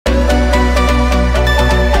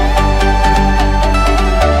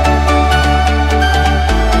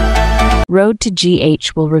Road to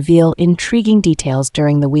GH will reveal intriguing details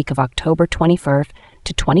during the week of October 21st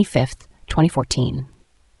to 25th, 2014.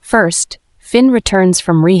 First, Finn returns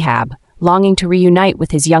from rehab, longing to reunite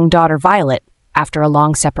with his young daughter Violet after a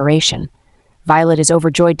long separation. Violet is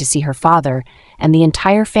overjoyed to see her father, and the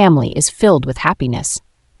entire family is filled with happiness.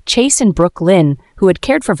 Chase and Brooke Lynn, who had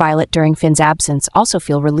cared for Violet during Finn's absence, also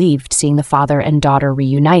feel relieved seeing the father and daughter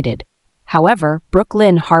reunited. However, Brooke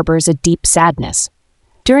Lynn harbors a deep sadness.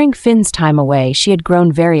 During Finn's time away, she had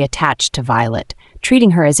grown very attached to Violet,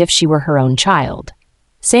 treating her as if she were her own child.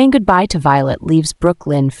 Saying goodbye to Violet leaves Brooke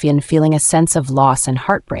Lynn feeling a sense of loss and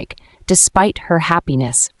heartbreak, despite her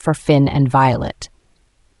happiness for Finn and Violet.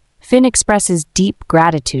 Finn expresses deep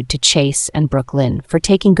gratitude to Chase and Brooke Lynn for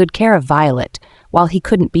taking good care of Violet while he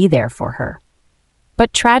couldn't be there for her.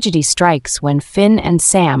 But tragedy strikes when Finn and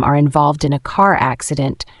Sam are involved in a car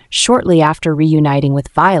accident shortly after reuniting with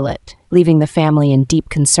Violet, leaving the family in deep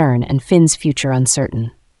concern and Finn's future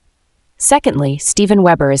uncertain. Secondly, Steven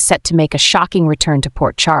Weber is set to make a shocking return to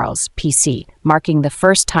Port Charles, PC, marking the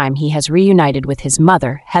first time he has reunited with his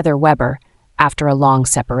mother, Heather Weber, after a long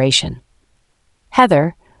separation.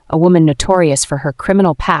 Heather, a woman notorious for her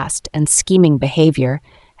criminal past and scheming behavior,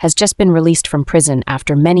 has just been released from prison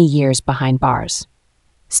after many years behind bars.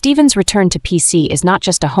 Steven's return to PC is not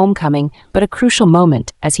just a homecoming, but a crucial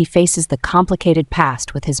moment as he faces the complicated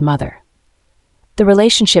past with his mother. The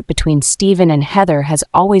relationship between Steven and Heather has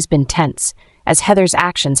always been tense, as Heather's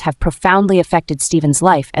actions have profoundly affected Steven's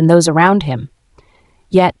life and those around him.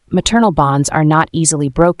 Yet, maternal bonds are not easily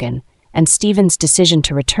broken, and Steven's decision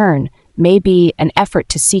to return may be an effort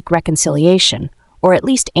to seek reconciliation, or at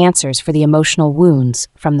least answers for the emotional wounds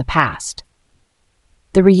from the past.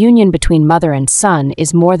 The reunion between mother and son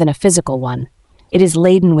is more than a physical one. It is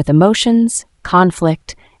laden with emotions,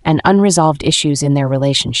 conflict, and unresolved issues in their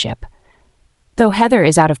relationship. Though Heather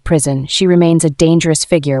is out of prison, she remains a dangerous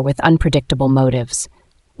figure with unpredictable motives.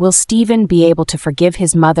 Will Steven be able to forgive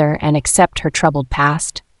his mother and accept her troubled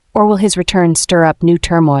past? Or will his return stir up new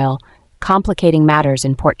turmoil, complicating matters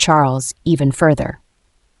in Port Charles even further?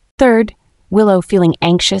 Third, Willow, feeling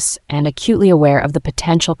anxious and acutely aware of the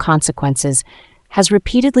potential consequences, has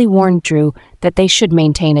repeatedly warned Drew that they should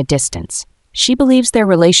maintain a distance. She believes their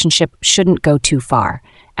relationship shouldn't go too far,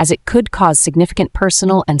 as it could cause significant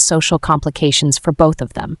personal and social complications for both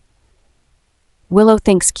of them. Willow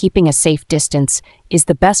thinks keeping a safe distance is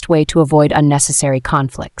the best way to avoid unnecessary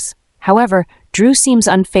conflicts. However, Drew seems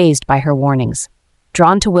unfazed by her warnings.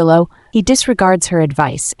 Drawn to Willow, he disregards her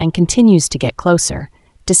advice and continues to get closer,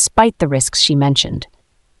 despite the risks she mentioned.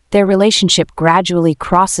 Their relationship gradually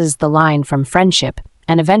crosses the line from friendship,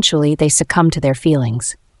 and eventually they succumb to their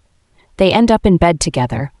feelings. They end up in bed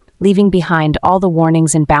together, leaving behind all the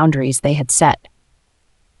warnings and boundaries they had set.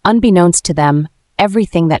 Unbeknownst to them,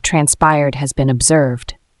 everything that transpired has been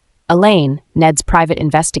observed. Elaine, Ned's private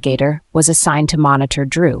investigator, was assigned to monitor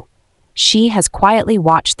Drew. She has quietly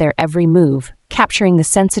watched their every move, capturing the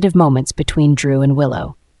sensitive moments between Drew and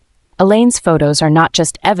Willow. Elaine's photos are not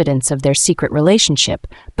just evidence of their secret relationship,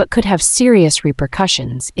 but could have serious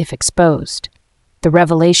repercussions if exposed. The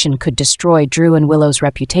revelation could destroy Drew and Willow's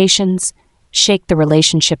reputations, shake the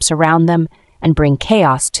relationships around them, and bring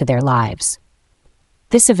chaos to their lives.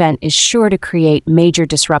 This event is sure to create major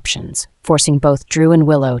disruptions, forcing both Drew and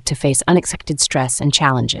Willow to face unexpected stress and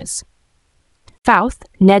challenges. Fourth,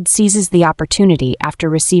 Ned seizes the opportunity after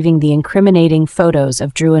receiving the incriminating photos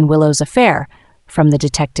of Drew and Willow's affair from the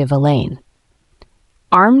detective Elaine.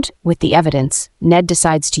 Armed with the evidence, Ned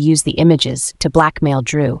decides to use the images to blackmail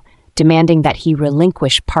Drew, demanding that he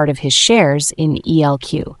relinquish part of his shares in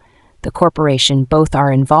ELQ, the corporation both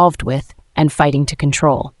are involved with and fighting to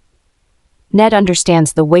control. Ned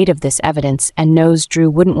understands the weight of this evidence and knows Drew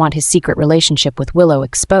wouldn't want his secret relationship with Willow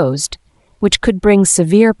exposed, which could bring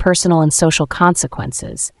severe personal and social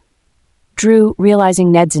consequences. Drew,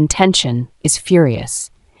 realizing Ned's intention, is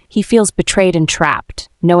furious. He feels betrayed and trapped,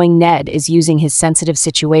 knowing Ned is using his sensitive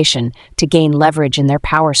situation to gain leverage in their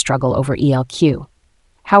power struggle over ELQ.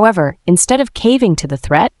 However, instead of caving to the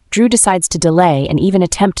threat, Drew decides to delay and even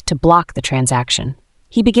attempt to block the transaction.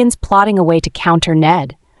 He begins plotting a way to counter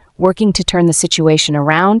Ned, working to turn the situation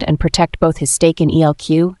around and protect both his stake in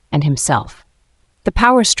ELQ and himself. The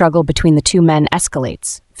power struggle between the two men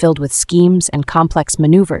escalates, filled with schemes and complex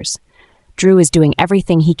maneuvers. Drew is doing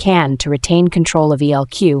everything he can to retain control of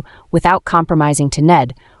ELQ without compromising to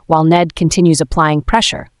Ned, while Ned continues applying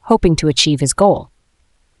pressure, hoping to achieve his goal.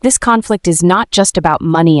 This conflict is not just about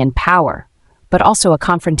money and power, but also a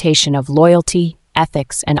confrontation of loyalty,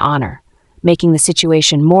 ethics, and honor, making the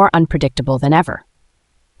situation more unpredictable than ever.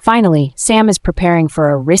 Finally, Sam is preparing for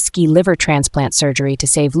a risky liver transplant surgery to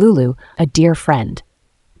save Lulu, a dear friend.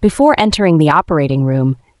 Before entering the operating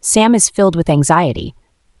room, Sam is filled with anxiety,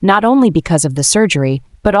 not only because of the surgery,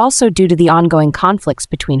 but also due to the ongoing conflicts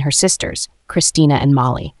between her sisters, Christina and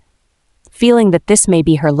Molly. Feeling that this may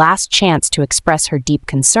be her last chance to express her deep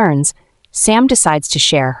concerns, Sam decides to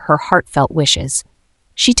share her heartfelt wishes.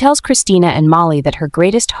 She tells Christina and Molly that her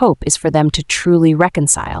greatest hope is for them to truly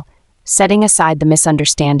reconcile, setting aside the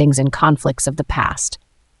misunderstandings and conflicts of the past.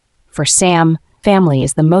 For Sam, family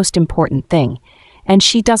is the most important thing, and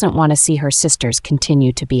she doesn't want to see her sisters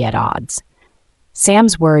continue to be at odds.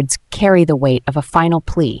 Sam's words carry the weight of a final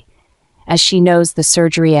plea, as she knows the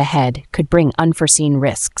surgery ahead could bring unforeseen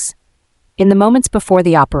risks. In the moments before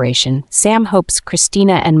the operation, Sam hopes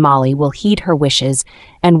Christina and Molly will heed her wishes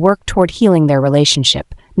and work toward healing their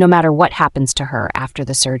relationship, no matter what happens to her after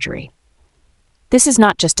the surgery. This is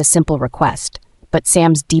not just a simple request, but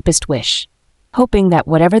Sam's deepest wish, hoping that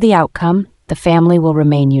whatever the outcome, the family will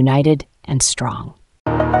remain united and strong.